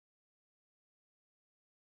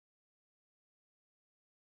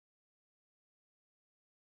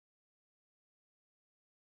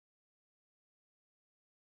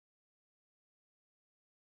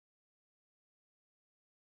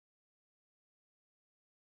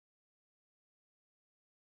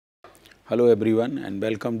Hello everyone and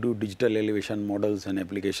welcome to Digital Elevation Models and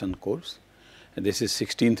Application course. This is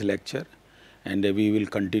 16th lecture and we will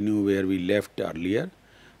continue where we left earlier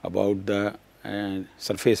about the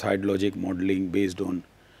surface hydrologic modeling based on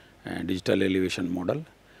digital elevation model.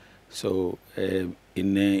 So,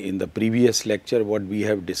 in the previous lecture what we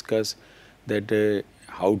have discussed that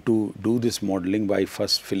how to do this modeling by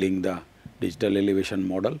first filling the digital elevation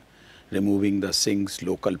model, removing the sinks,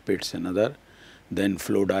 local pits and other, then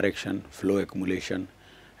flow direction, flow accumulation,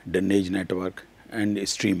 drainage network and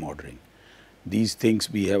stream ordering. These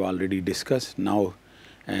things we have already discussed. Now,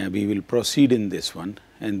 we will proceed in this one,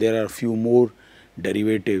 and there are few more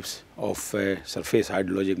derivatives of surface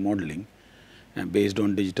hydrologic modeling based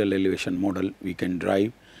on digital elevation model we can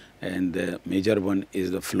drive, and the major one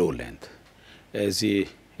is the flow length. As you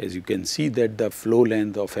can see that the flow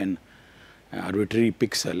length of an arbitrary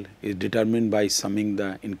pixel is determined by summing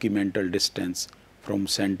the incremental distance from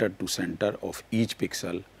center to center of each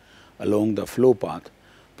pixel along the flow path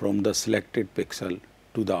from the selected pixel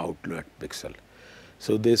to the outlet pixel.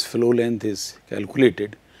 So, this flow length is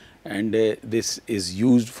calculated, and this is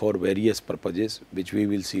used for various purposes which we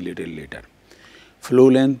will see little later.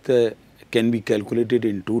 Flow length can be calculated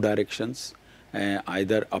in two directions,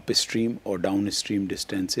 either upstream or downstream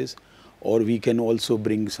distances, or we can also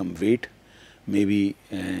bring some weight maybe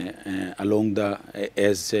along the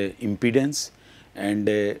as impedance, and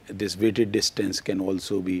this weighted distance can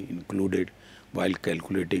also be included while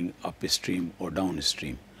calculating upstream or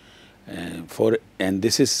downstream. And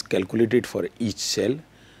this is calculated for each cell,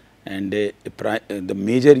 and the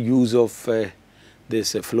major use of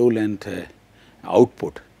this flow length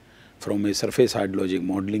output from a surface hydrologic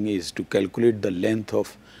modeling is to calculate the length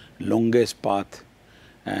of longest path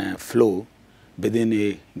flow within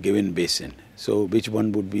a given basin. So, which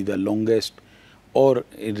one would be the longest, or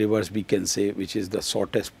in reverse we can say which is the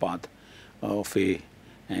shortest path of a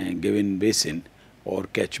given basin or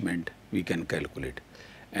catchment we can calculate.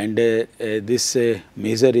 And this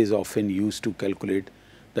measure is often used to calculate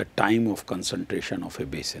the time of concentration of a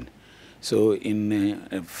basin. So,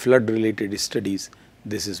 in flood related studies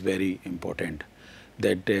this is very important,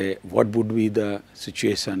 that what would be the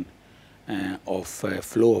situation of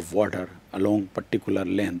flow of water along particular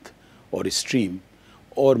length or stream,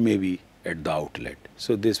 or maybe at the outlet.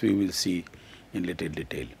 So, this we will see in little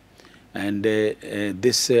detail. And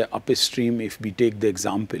this upstream, if we take the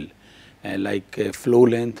example like flow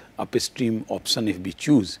length upstream option, if we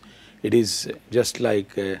choose, it is just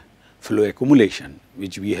like flow accumulation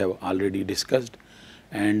which we have already discussed,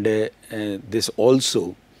 and this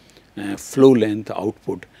also flow length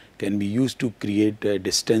output can be used to create a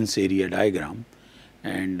distance area diagram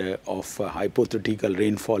and of hypothetical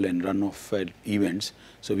rainfall and runoff events.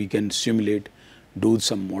 So, we can simulate, do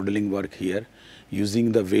some modeling work here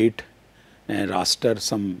using the weight raster,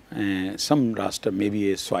 some raster,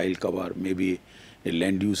 maybe a soil cover, maybe a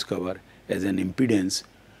land use cover as an impedance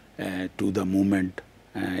to the movement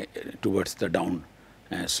towards the down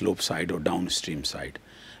slope side or downstream side.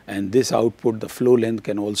 And this output, the flow length,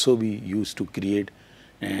 can also be used to create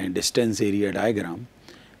a distance area diagram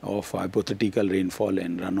of hypothetical rainfall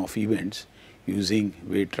and runoff events using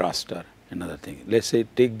weight raster and other thing. Let us say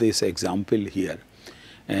take this example here,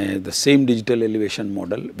 the same digital elevation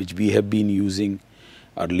model which we have been using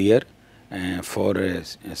earlier for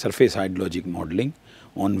surface hydrologic modeling,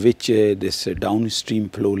 on which this downstream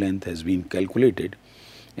flow length has been calculated,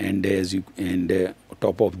 and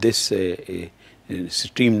top of this a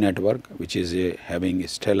stream network which is having a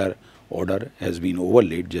stellar order has been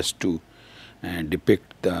overlaid just to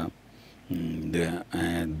depict the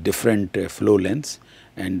different flow lengths.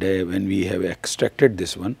 And when we have extracted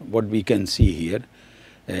this one, what we can see here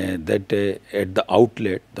that at the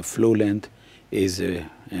outlet the flow length is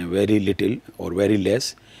very little or very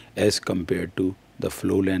less as compared to the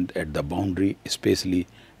flow length at the boundary, especially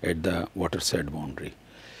at the watershed boundary.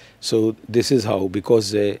 So, this is how,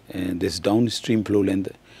 because this downstream flow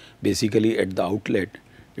length basically at the outlet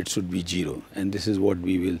it should be 0, and this is what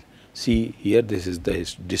we will see here. This is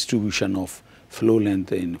the distribution of flow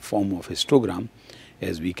length in form of histogram,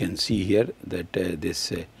 as we can see here that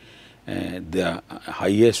the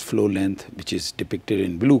highest flow length which is depicted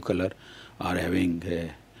in blue color are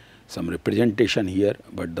having some representation here,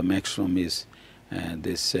 but the maximum is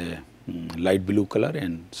this light blue color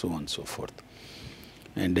and so on and so forth.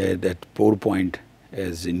 And that pour point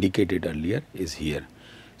as indicated earlier is here.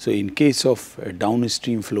 So, in case of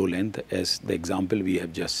downstream flow length, as the example we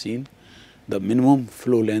have just seen, the minimum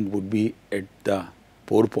flow length would be at the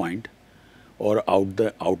pour point or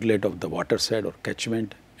the outlet of the watershed or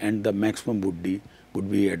catchment, and the maximum would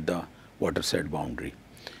be at the watershed boundary.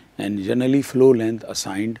 and generally flow length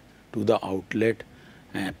assigned to the outlet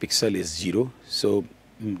pixel is 0. So,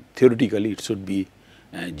 theoretically it should be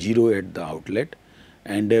 0 at the outlet,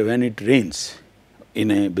 and when it rains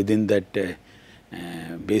in a within that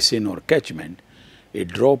basin or catchment, a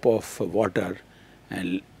drop of water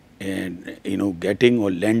and getting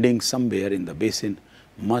or landing somewhere in the basin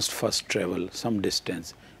must first travel some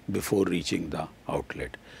distance before reaching the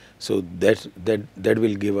outlet. So, that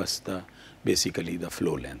will give us the basically the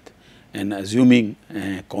flow length, and assuming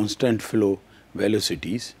constant flow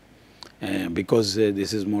velocities, because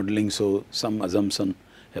this is modeling, so some assumption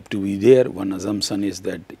have to be there. One assumption is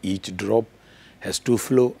that each drop has to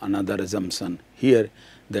flow, another assumption here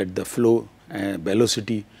that the flow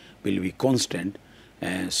velocity will be constant,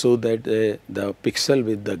 so that the pixel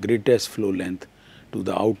with the greatest flow length to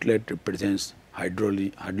the outlet represents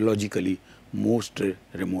hydrologically most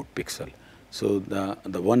remote pixel. So,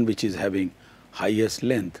 the one which is having highest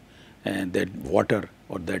length, and that water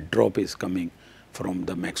or that drop is coming from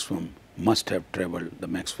the maximum, must have traveled the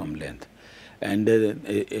maximum length, and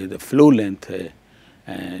the flow length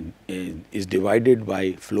is divided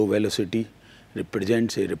by flow velocity,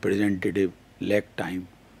 represents a representative lag time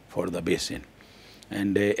for the basin.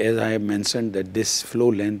 And as I have mentioned that this flow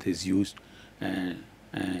length is used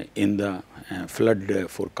in the flood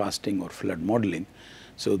forecasting or flood modeling.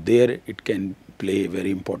 So, there it can play a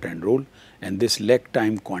very important role, and this lag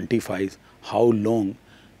time quantifies how long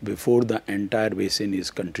before the entire basin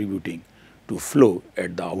is contributing to flow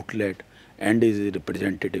at the outlet and is a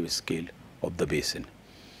representative scale of the basin.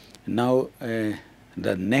 Now,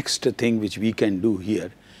 the next thing which we can do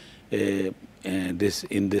here in this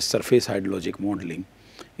surface hydrologic modeling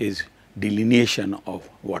is delineation of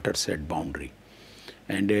watershed boundary,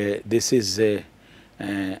 and this is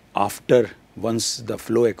after once the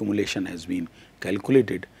flow accumulation has been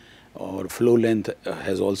calculated or flow length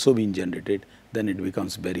has also been generated, then it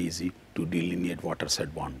becomes very easy to delineate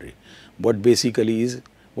watershed boundary. What basically is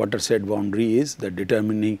watershed boundary is the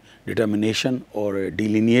determination or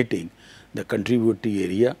delineating the contributory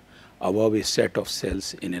area above a set of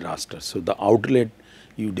cells in a raster. So, the outlet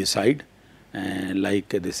you decide, like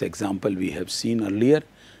this example we have seen earlier,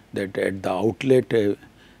 that at the outlet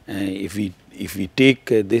if we take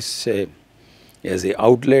this as a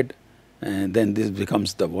outlet, then this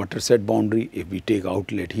becomes the watershed boundary. If we take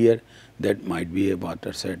outlet here, that might be a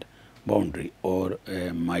watershed boundary or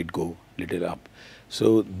might go little up.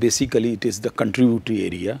 So, basically it is the contributory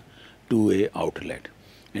area to a outlet,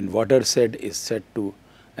 and watershed is set to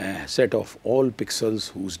a set of all pixels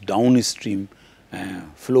whose downstream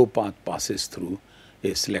flow path passes through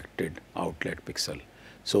a selected outlet pixel.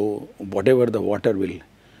 So, whatever the water will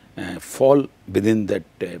fall within that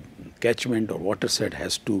catchment or watershed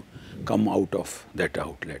has to come out of that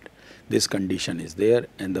outlet. This condition is there,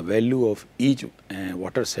 and the value of each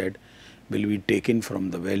watershed will be taken from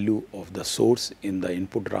the value of the source in the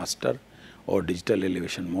input raster or digital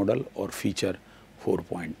elevation model or feature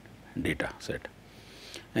 4-point data set.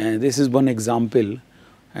 This is one example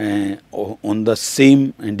on the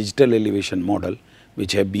same digital elevation model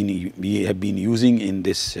which we have been using in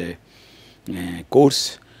this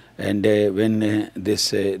course, and when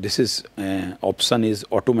this is option is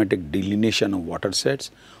automatic delineation of watersheds,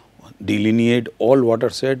 delineate all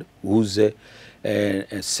watershed whose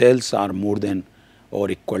cells are more than or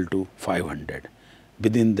equal to 500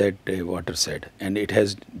 within that watershed, and it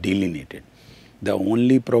has delineated. The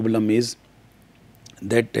only problem is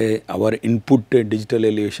that our input digital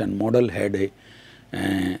elevation model had a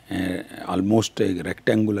almost a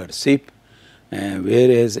rectangular shape,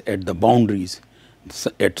 whereas at the boundaries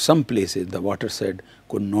at some places the watershed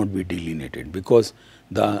could not be delineated, because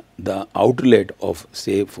the outlet of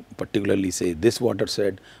say particularly say this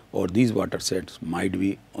watershed or these watersheds might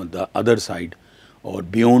be on the other side or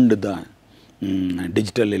beyond the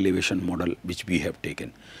digital elevation model which we have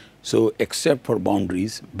taken. So, except for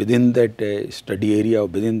boundaries within that study area or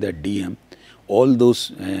within that DEM, all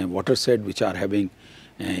those watershed which are having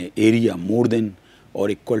area more than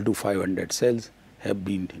or equal to 500 cells have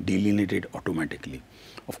been delineated automatically.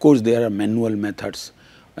 Of course, there are manual methods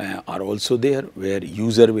are also there where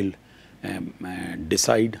user will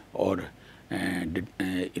decide or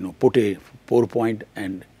put a 4-point,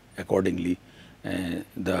 and accordingly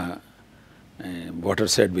the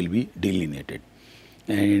watershed will be delineated.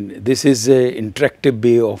 And this is a interactive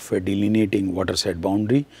way of delineating watershed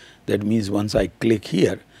boundary. That means once I click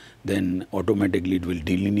here, then automatically it will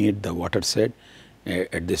delineate the watershed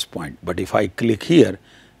at this point. But if I click here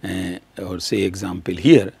or say example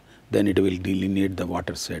here, then it will delineate the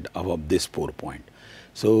watershed above this 4-point.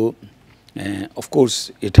 So, of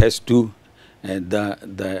course, it has to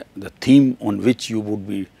the theme on which you would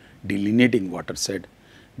be delineating watershed,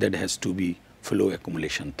 that has to be flow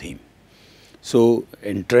accumulation theme. So,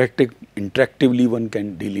 interactively one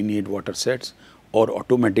can delineate watersheds, or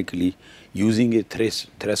automatically using a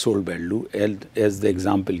threshold value as the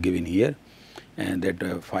example given here, and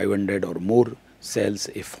that 500 or more cells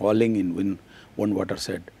if falling in one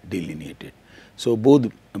watershed delineated. So,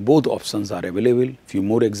 both options are available. Few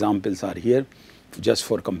more examples are here just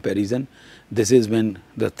for comparison. This is when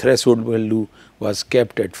the threshold value was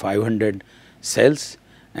kept at 500 cells,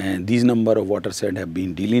 and these number of watershed have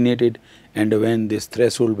been delineated, and when this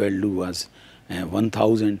threshold value was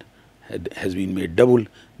 1000 has been made double,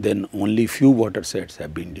 then only few watersheds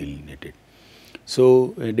have been delineated.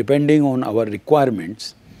 So, depending on our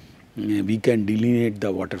requirements, we can delineate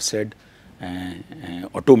the watershed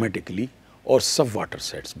automatically, or sub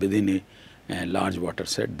watersheds within a large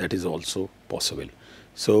watershed, that is also possible.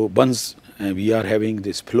 So, once we are having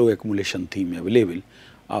this flow accumulation theme available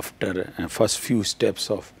after first few steps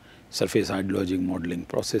of surface hydrologic modeling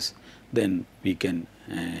process, then we can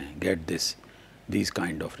get these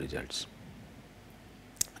kind of results.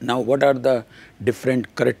 Now, what are the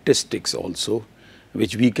different characteristics also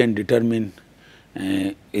which we can determine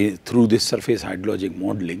through this surface hydrologic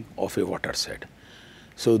modeling of a watershed?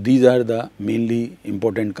 So, these are the mainly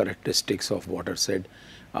important characteristics of watershed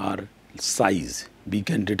are size. We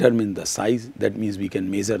can determine the size, that means we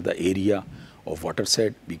can measure the area of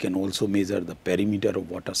watershed, we can also measure the perimeter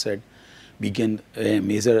of watershed, we can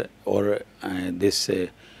measure or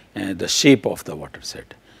the shape of the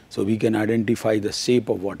watershed. So, we can identify the shape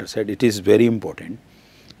of watershed. It is very important,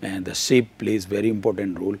 and the shape plays very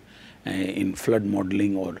important role in flood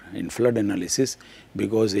modeling or in flood analysis,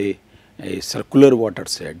 because a circular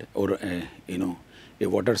watershed, or a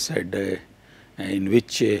watershed in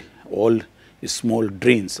which all small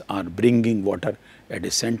drains are bringing water at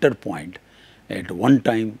a center point at one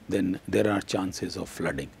time, then there are chances of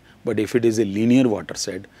flooding. But if it is a linear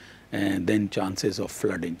watershed, then chances of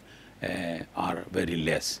flooding are very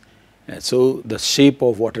less. So, the shape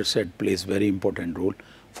of watershed plays very important role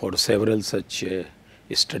for several such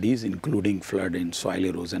studies, including flood and soil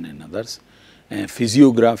erosion and others.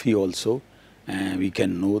 Physiography also, we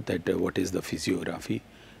can know that what is the physiography,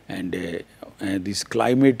 and these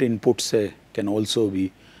climate inputs can also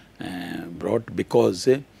be brought, because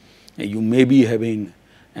you may be having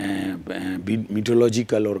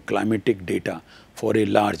meteorological or climatic data for a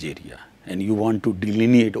large area, and you want to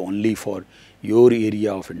delineate only for your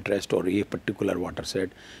area of interest or a particular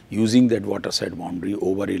watershed. Using that watershed boundary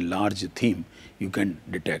over a large theme, you can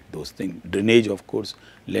detect those things. Drainage, of course,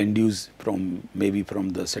 land use maybe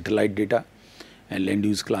from the satellite data, and land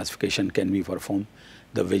use classification can be performed.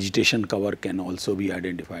 The vegetation cover can also be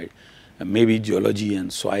identified. Maybe geology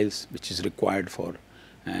and soils, which is required for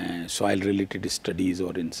soil related studies,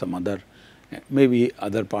 or in some other maybe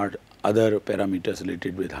other parameters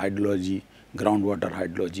related with hydrology, groundwater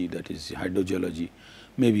hydrology, that is hydrogeology,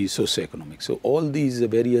 maybe socioeconomic. So, all these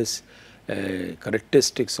various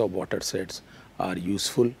characteristics of watersheds are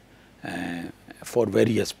useful for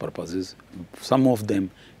various purposes. Some of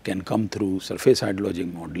them can come through surface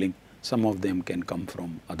hydrologic modeling, some of them can come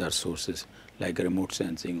from other sources like remote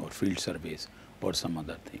sensing or field surveys or some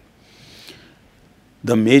other thing.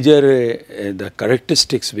 The major the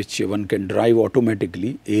characteristics which one can derive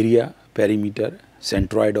automatically: area, perimeter,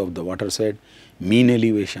 centroid of the watershed, mean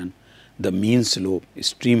elevation, the mean slope,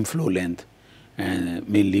 stream flow length, and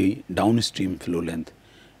mainly downstream flow length,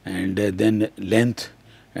 and then length,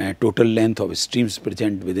 total length of streams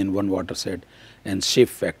present within one watershed, and shape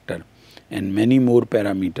factor, and many more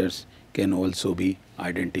parameters can also be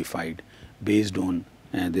identified based on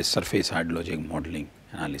the surface hydrologic modeling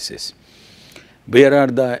analysis. What are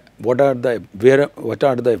the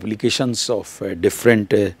applications of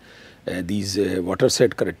different these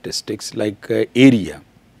watershed characteristics, like area,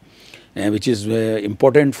 which is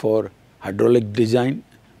important for hydraulic design,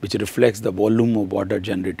 which reflects the volume of water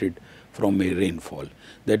generated from a rainfall.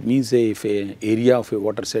 That means if a area of a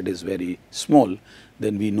watershed is very small,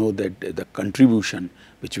 then we know that the contribution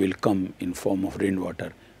which will come in form of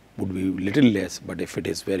rainwater would be little less, but if it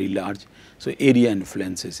is very large, so area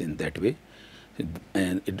influences in that way.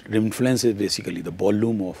 And it influences basically the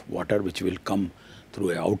volume of water which will come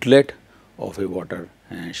through an outlet of a water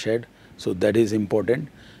shed. So, that is important.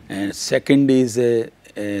 And second is that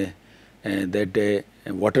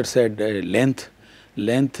watershed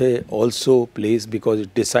length also plays, because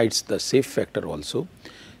it decides the shape factor also.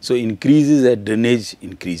 So, increases as drainage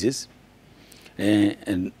increases,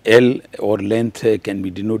 and L or length can be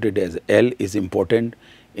denoted as L is important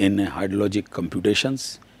in hydrologic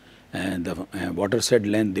computations. the watershed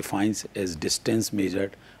length defines as distance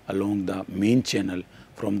measured along the main channel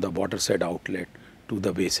from the watershed outlet to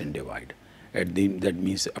the basin divide. That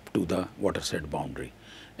means up to the watershed boundary.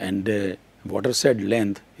 And watershed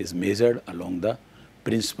length is measured along the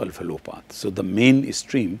principal flow path. So, the main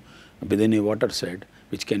stream within a watershed,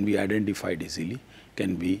 which can be identified easily,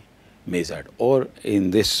 can be measured. Or in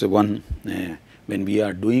this one, when we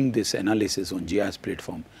are doing this analysis on GIS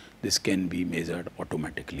platform, this can be measured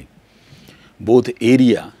automatically. Both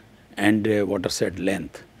area and watershed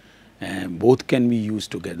length, both can be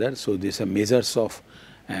used together. So, these are measures of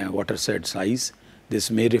watershed size. This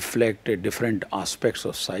may reflect different aspects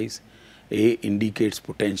of size. A indicates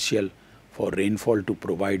potential for rainfall to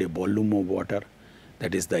provide a volume of water,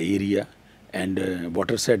 that is the area, and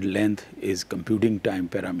watershed length is computing time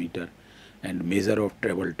parameter and measure of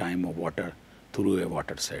travel time of water through a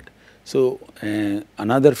watershed. So,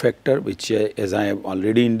 another factor which as I have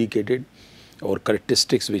already indicated, or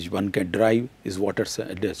characteristics which one can derive is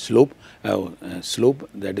watershed slope. Slope,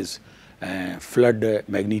 that is flood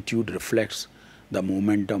magnitude, reflects the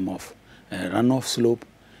momentum of runoff slope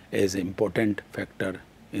as an important factor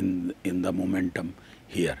in the momentum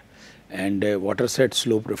here. And watershed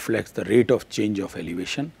slope reflects the rate of change of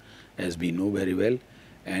elevation, as we know very well,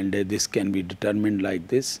 and this can be determined like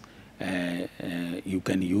this. You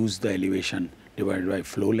can use the elevation divided by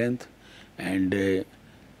flow length, and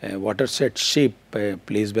watershed shape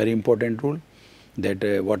plays very important role.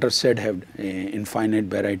 That watershed have infinite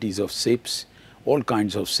varieties of shapes, all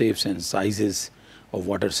kinds of shapes and sizes of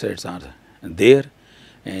watersheds are there.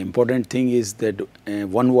 Important thing is that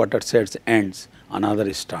one watershed ends,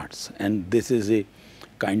 another starts, and this is a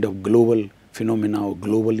kind of global phenomena or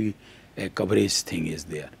globally coverage thing is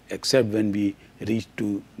there, except when we reach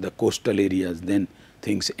to the coastal areas, then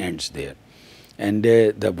things ends there. And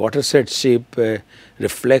the watershed shape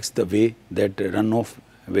reflects the way that runoff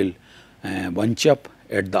will bunch up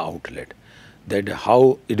at the outlet, that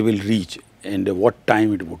how it will reach and what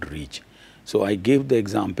time it would reach. So, I gave the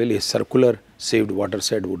example, a circular shaped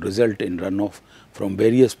watershed would result in runoff from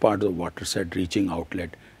various parts of watershed reaching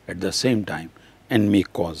outlet at the same time and may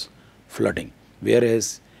cause flooding,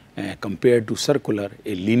 whereas compared to circular,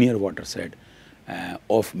 a linear watershed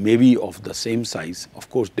of maybe of the same size, of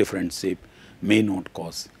course different shape, may not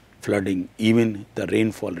cause flooding, even the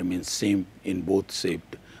rainfall remains same in both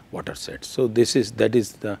shaped watersheds. So, that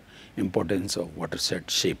is the importance of watershed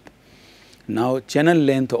shape. Now, channel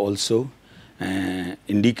length also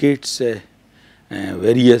indicates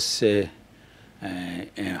various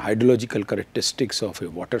hydrological characteristics of a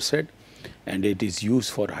watershed, and it is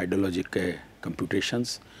used for hydrologic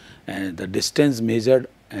computations. The distance measured,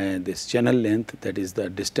 this channel length, that is the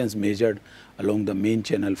distance measured along the main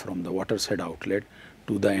channel from the watershed outlet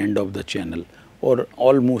to the end of the channel or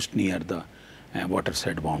almost near the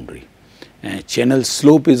watershed boundary. Channel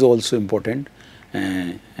slope is also important,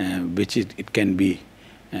 which it can be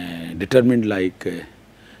determined like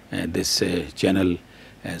this channel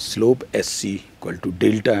slope SC equal to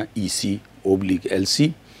delta EC oblique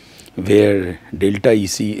LC, where delta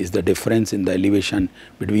EC is the difference in the elevation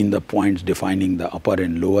between the points defining the upper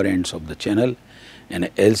and lower ends of the channel, and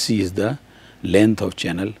LC is the length of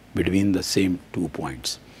channel between the same 2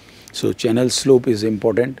 points. So, channel slope is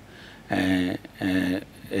important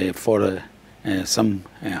for some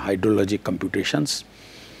hydrologic computations.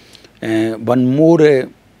 One more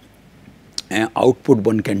output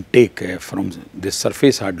one can take from this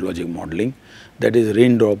surface hydrologic modeling, that is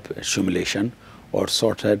raindrop simulation or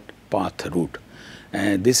shortcut path route.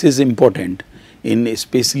 This is important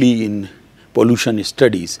especially in pollution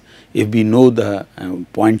studies. If we know the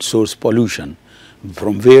point source pollution,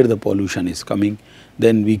 from where the pollution is coming,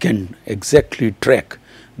 then we can exactly track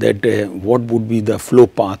that what would be the flow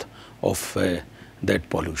path of that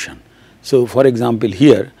pollution. So, for example,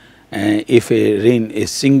 here if a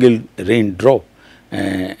single rain drop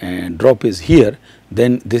is here,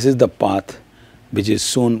 then this is the path which is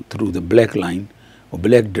shown through the black line or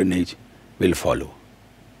black drainage will follow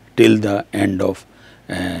till the end of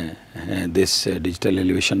this digital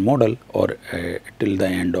elevation model, or till the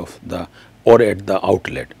end of the or at the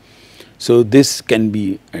outlet. So, this can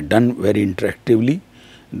be done very interactively.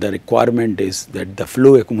 The requirement is that the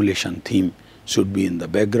flow accumulation theme should be in the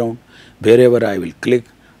background. Wherever I will click,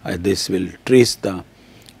 this will trace the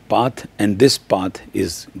path, and this path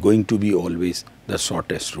is going to be always the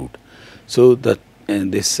shortest route. So,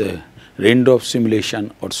 this raindrop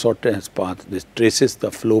simulation or shortest path, this traces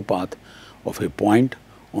the flow path of a point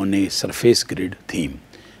on a surface grid theme,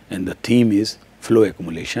 and the theme is flow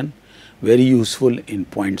accumulation, very useful in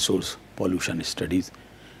point source pollution studies.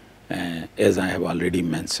 as I have already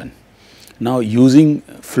mentioned. Now, using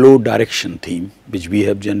flow direction theme, which we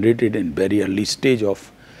have generated in very early stage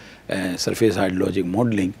of surface hydrologic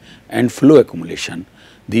modeling and flow accumulation,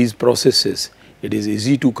 these processes, it is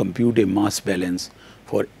easy to compute a mass balance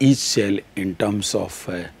for each cell in terms of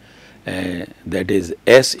that is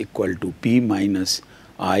S equal to P minus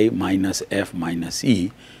I minus F minus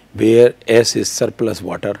E, where S is surplus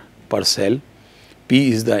water per cell,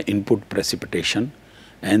 P is the input precipitation,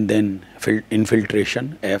 and then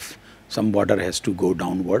infiltration F, some water has to go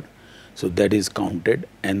downward, so that is counted,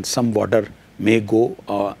 and some water may go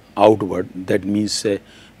outward, that means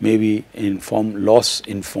maybe in loss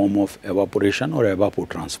in form of evaporation or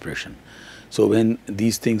evapotranspiration. So when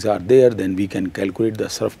these things are there, then we can calculate the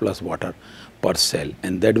surplus water per cell,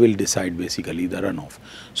 and that will decide basically the runoff.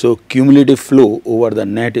 So cumulative flow over the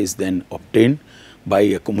net is then obtained by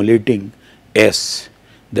accumulating S,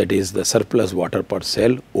 that is the surplus water per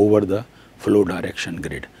cell over the flow direction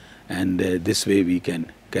grid, and this way we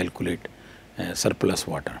can calculate surplus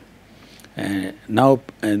water. Now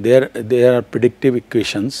there are predictive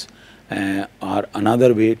equations are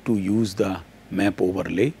another way to use the map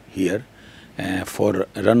overlay here for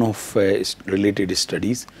runoff related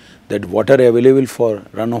studies, that water available for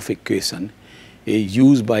runoff equation is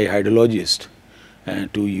used by hydrologists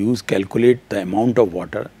to calculate the amount of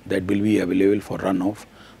water that will be available for runoff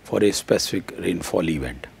for a specific rainfall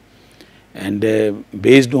event, and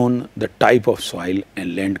based on the type of soil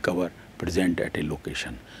and land cover present at a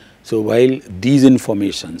location. So while these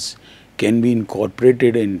informations can be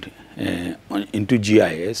incorporated into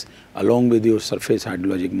GIS along with your surface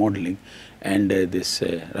hydrologic modeling, and this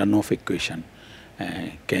runoff equation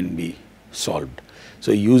can be solved.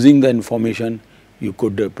 So using the information, you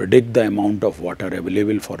could predict the amount of water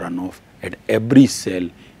available for runoff at every cell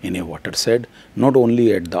in a watershed, not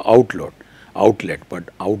only at the outlet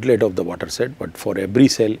of the watershed, but for every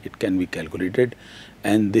cell it can be calculated,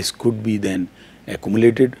 and this could be then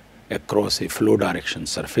accumulated across a flow direction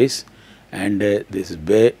surface, and this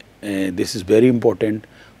is very important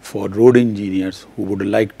for road engineers who would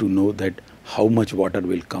like to know that how much water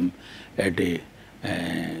will come at a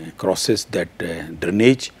crosses that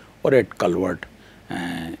drainage or at culvert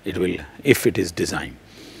it will, if it is designed.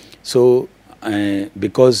 So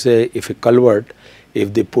because if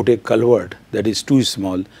they put a culvert that is too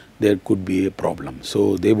small, there could be a problem.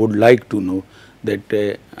 So they would like to know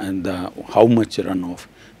that how much runoff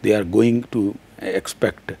they are going to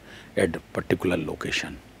expect at a particular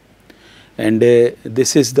location. And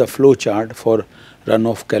this is the flow chart for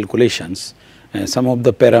runoff calculations. Some of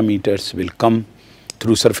the parameters will come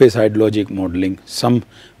through surface hydrologic modeling, some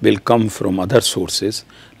will come from other sources,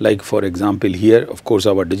 like for example here of course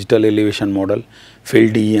our digital elevation model,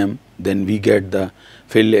 fill DEM, then we get the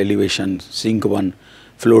fill elevation, sink 1,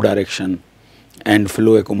 flow direction and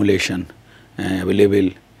flow accumulation available,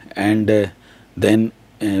 and then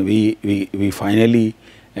we finally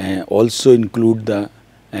also include the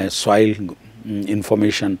soil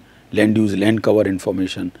information, land use, land cover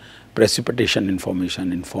information, precipitation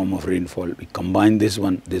information in form of rainfall. We combine this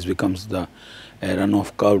one, this becomes the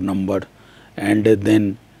runoff curve number, and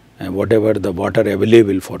then whatever the water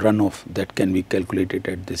available for runoff that can be calculated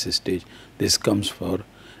at this stage, this comes for,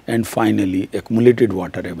 and finally accumulated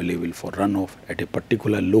water available for runoff at a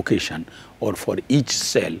particular location or for each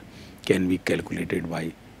cell can be calculated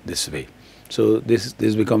by this way. So this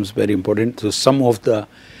becomes very important. So some of the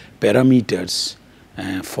parameters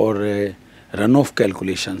for runoff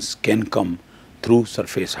calculations can come through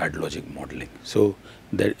surface hydrologic modeling. So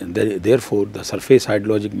therefore the surface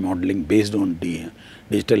hydrologic modeling based on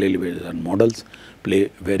digital elevation models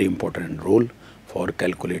play very important role for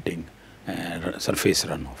calculating surface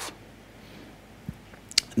runoff.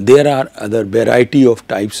 There are other variety of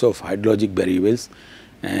types of hydrologic variables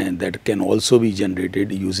that can also be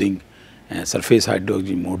generated using surface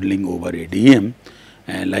hydrology modeling over a DEM,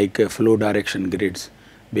 like flow direction grids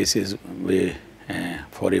basis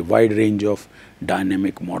for a wide range of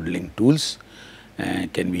dynamic modeling tools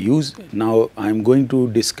can be used. Now I am going to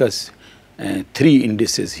discuss 3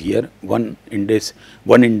 indices here. One index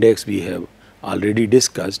we have already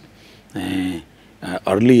discussed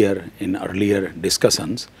earlier in earlier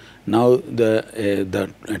discussions. Now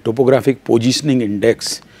the topographic positioning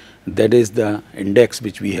index, that is the index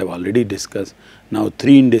which we have already discussed. Now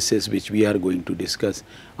 3 indices which we are going to discuss,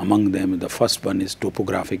 among them the first one is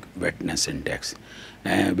topographic wetness index,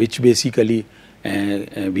 which basically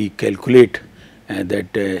we calculate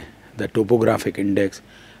that the topographic index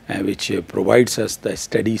which provides us the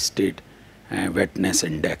steady state wetness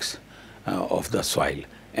index of the soil,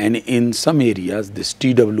 and in some areas this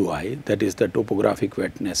TWI, that is the topographic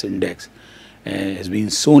wetness index, has been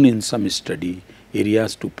shown in some study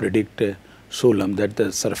areas to predict solum, that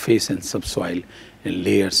the surface and subsoil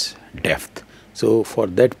layers depth. So for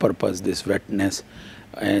that purpose this wetness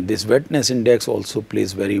index also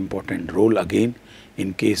plays very important role again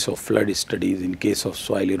in case of flood studies, in case of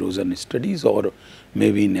soil erosion studies, or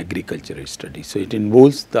maybe in agricultural studies. So it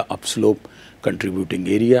involves the upslope contributing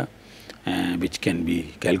area which can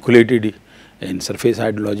be calculated in surface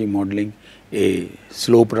hydrologic modeling, a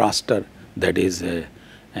slope raster, that is the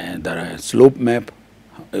slope map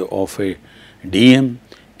of a DEM,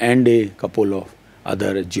 and a couple of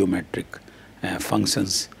other geometric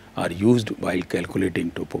functions are used while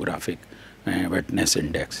calculating topographic wetness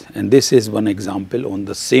index. And this is one example on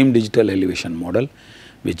the same digital elevation model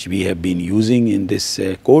which we have been using in this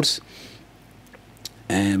course.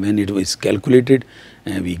 When it was calculated,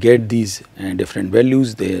 we get these different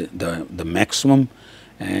values. The maximum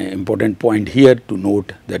important point here to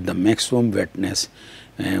note that the maximum wetness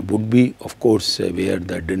would be, of course, where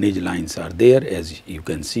the drainage lines are there. As you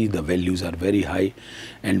can see, the values are very high,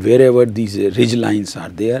 and wherever these ridge lines are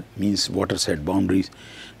there, means watershed boundaries,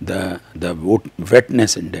 the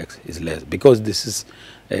wetness index is less, because this is,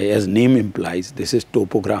 as name implies, this is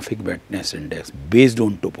topographic wetness index based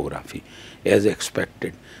on topography, as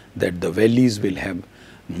expected that the valleys will have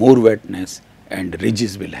more wetness and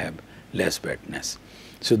ridges will have less wetness.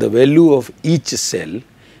 So the value of each cell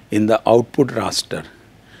in the output raster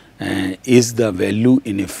is the value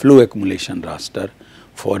in a flow accumulation raster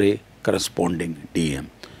for a corresponding DEM.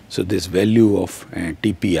 So this value of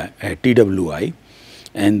TWI,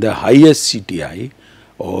 and the highest CTI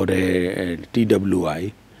or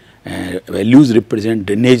TWI values represent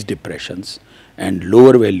drainage depressions, and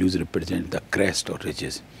lower values represent the crest or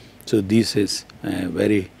ridges. So this is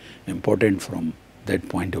very important from that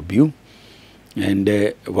point of view.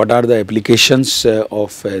 And what are the applications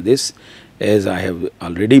of this? As I have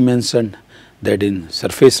already mentioned, that in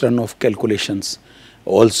surface runoff calculations,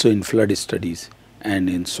 also in flood studies, and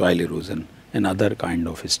in soil erosion and other kind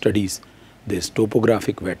of studies, this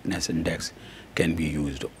topographic wetness index can be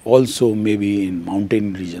used. Also maybe in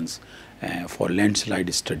mountain regions for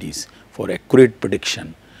landslide studies, for accurate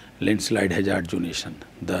prediction, landslide hazard zonation,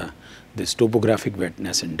 this topographic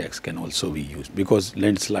wetness index can also be used, because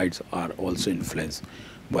landslides are also influenced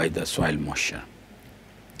by the soil moisture.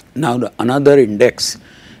 Now another index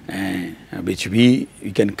which we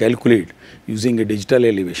can calculate using a digital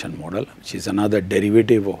elevation model, which is another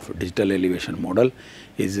derivative of digital elevation model,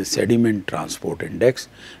 is the sediment transport index.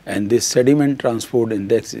 And this sediment transport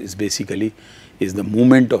index is basically the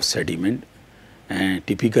movement of sediment,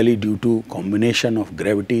 typically due to combination of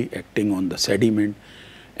gravity acting on the sediment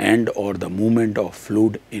and or the movement of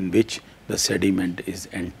fluid in which the sediment is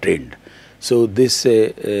entrained. So this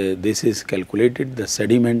is calculated. The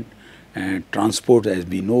sediment transport, as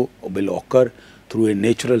we know, will occur through a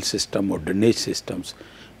natural system or drainage systems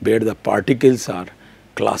where the particles are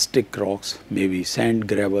clastic rocks, maybe sand,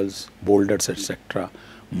 gravels, boulders, etc.,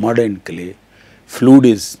 mud and clay. Fluid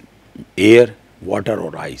is air, water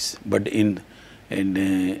or ice. But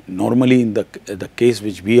normally in the case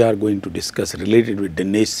which we are going to discuss related with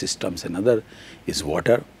drainage systems and other is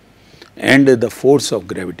water, and the force of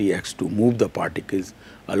gravity acts to move the particles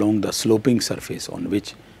along the sloping surface on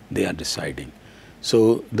which they are residing.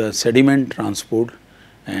 So the sediment transport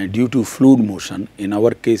due to fluid motion, in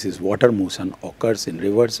our case is water motion, occurs in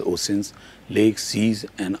rivers, oceans, lakes, seas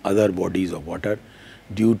and other bodies of water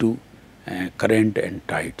due to current and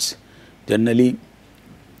tides. Generally,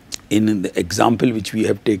 in the example which we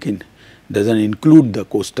have taken does not include the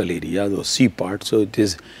coastal areas or sea part, so it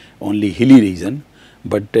is only hilly region.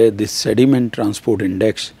 But this sediment transport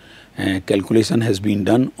index calculation has been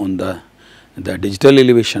done on the digital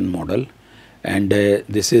elevation model, and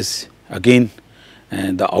this is again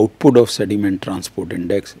the output of sediment transport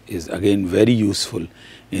index is again very useful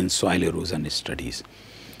in soil erosion studies.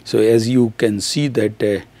 So as you can see that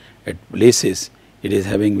at places it is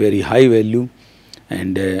having very high value,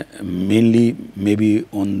 and mainly maybe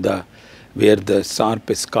on the where the sharp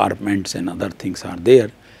escarpments and other things are there,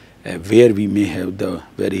 where we may have the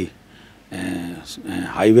very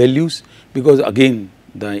high values, because again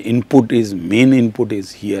the main input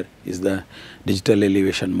is here is the digital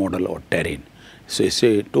elevation model or terrain. So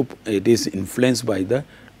it is influenced by the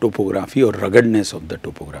topography or ruggedness of the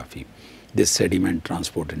topography, this sediment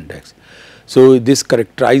transport index. So this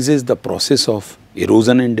characterizes the process of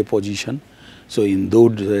erosion and deposition. So in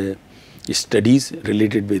those studies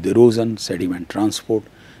related with erosion, sediment transport,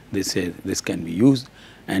 this can be used,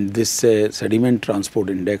 and this sediment transport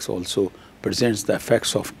index also presents the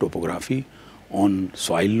effects of topography on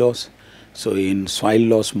soil loss. So, in soil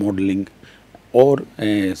loss modeling or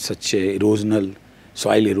such erosional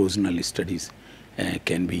soil erosional studies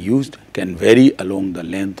can be used, can vary along the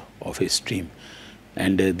length of a stream,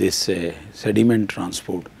 and this sediment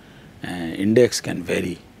transport index can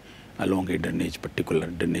vary along a particular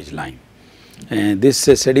drainage line. This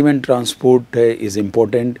sediment transport is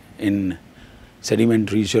important in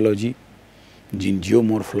sedimentary geology,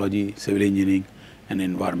 geomorphology, civil engineering and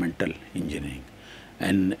environmental engineering.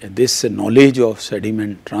 And this knowledge of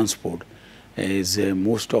sediment transport is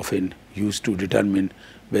most often used to determine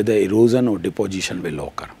whether erosion or deposition will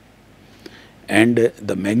occur, and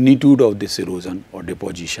the magnitude of this erosion or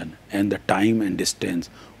deposition and the time and distance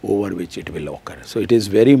over which it will occur. So, it is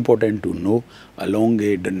very important to know along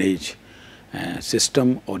a drainage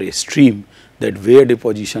system or a stream that where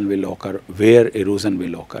deposition will occur, where erosion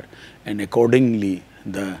will occur, and accordingly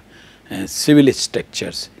the civil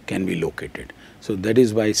structures can be located. So, that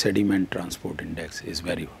is why sediment transport index is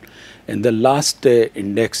very good. And the last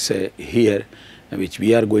index here which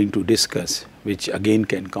we are going to discuss, which again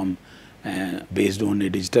can come based on a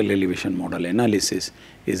digital elevation model analysis,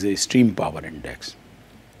 is a stream power index.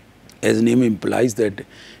 As name implies, that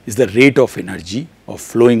is the rate of energy of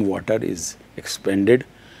flowing water is expended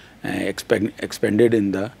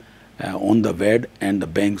in the on the bed and the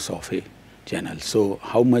banks of a channel. So,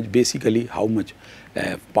 how much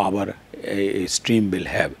power a stream will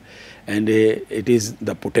have, and it is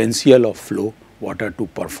the potential of flow water to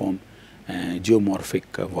perform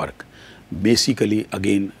geomorphic work. Basically,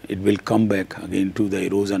 again it will come back again to the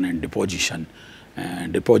erosion and deposition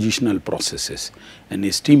depositional processes,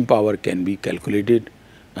 and stream power can be calculated.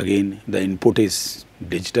 Again, the input is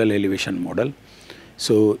digital elevation model.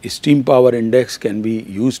 So, stream power index can be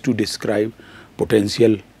used to describe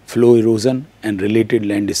potential flow erosion and related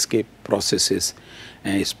landscape processes,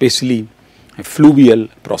 especially fluvial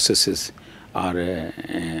processes are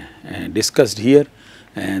discussed here,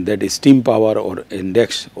 and that stream power or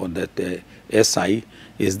index, or that SI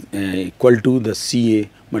is equal to the CA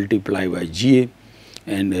multiplied by GA,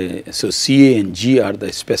 and so CA and G are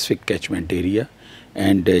the specific catchment area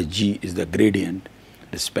and G is the gradient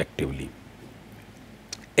respectively.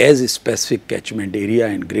 As specific catchment area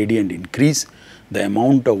and gradient increase, the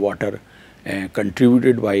amount of water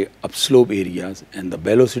contributed by upslope areas and the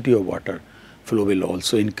velocity of water flow will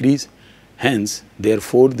also increase. Hence,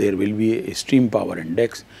 therefore, there will be a stream power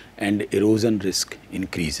index and erosion risk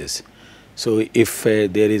increases. So, if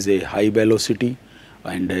there is a high velocity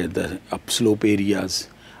and the upslope areas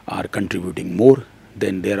are contributing more,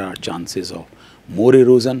 then there are chances of more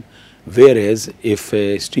erosion, whereas if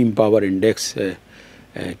a stream power index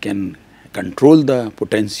can control the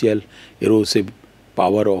potential erosive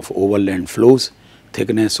power of overland flows,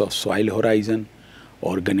 thickness of soil horizon,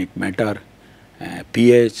 organic matter,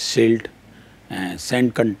 pH, silt,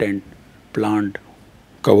 sand content, plant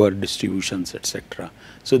cover distributions, etc.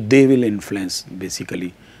 So, they will influence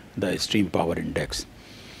basically the stream power index.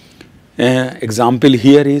 Example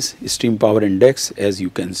here is stream power index. As you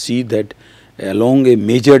can see that along a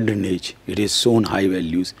major drainage it is shown high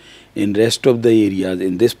values. In rest of the areas,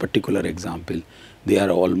 in this particular example, they are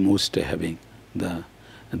almost having the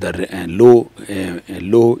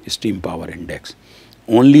low stream power index.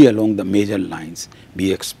 Only along the major lines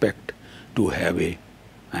we expect to have a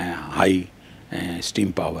high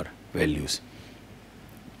stream power values,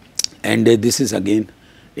 and this is again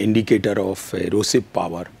indicator of erosive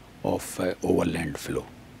power of overland flow.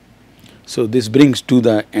 So, this brings to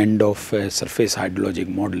the end of surface hydrologic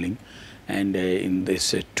modeling, and in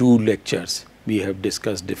this 2 lectures we have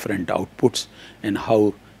discussed different outputs and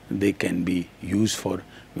how they can be used for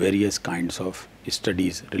various kinds of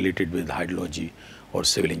studies related with hydrology or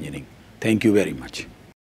civil engineering. Thank you very much.